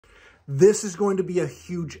this is going to be a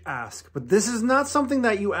huge ask, but this is not something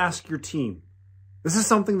that you ask your team. This is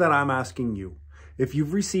something that I'm asking you. If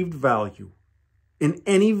you've received value in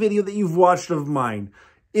any video that you've watched of mine,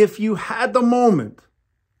 if you had the moment,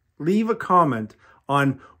 leave a comment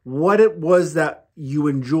on what it was that you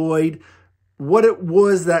enjoyed, what it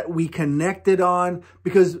was that we connected on,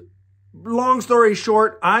 because long story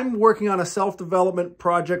short, I'm working on a self-development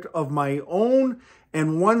project of my own.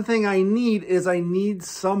 And one thing I need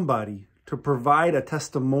somebody to provide a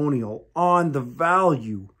testimonial on the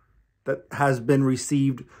value that has been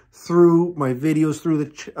received through my videos, through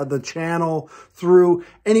the channel, through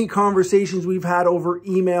any conversations we've had over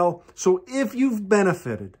email. So if you've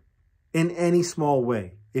benefited in any small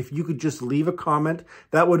way, if you could just leave a comment,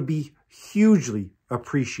 that would be hugely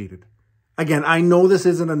appreciated. Again, I know this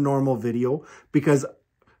isn't a normal video because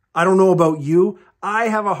I don't know about you. I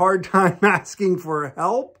have a hard time asking for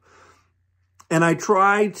help. And I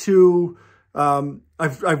try to,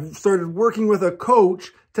 I've started working with a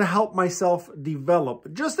coach to help myself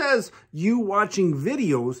develop. Just as you watching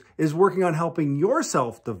videos is working on helping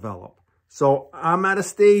yourself develop. So I'm at a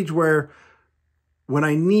stage where when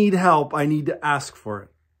I need help, I need to ask for it.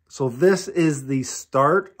 So this is the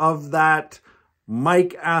start of that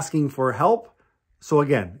Mike asking for help. So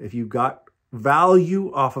again, if you got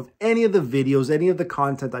value off of any of the videos, any of the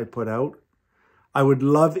content I put out, I would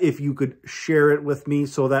love if you could share it with me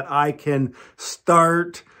so that I can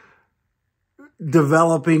start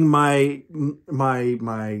developing my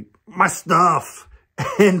stuff.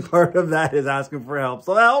 And part of that is asking for help.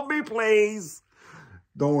 So help me, please.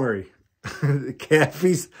 Don't worry. The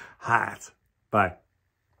coffee's hot. Bye.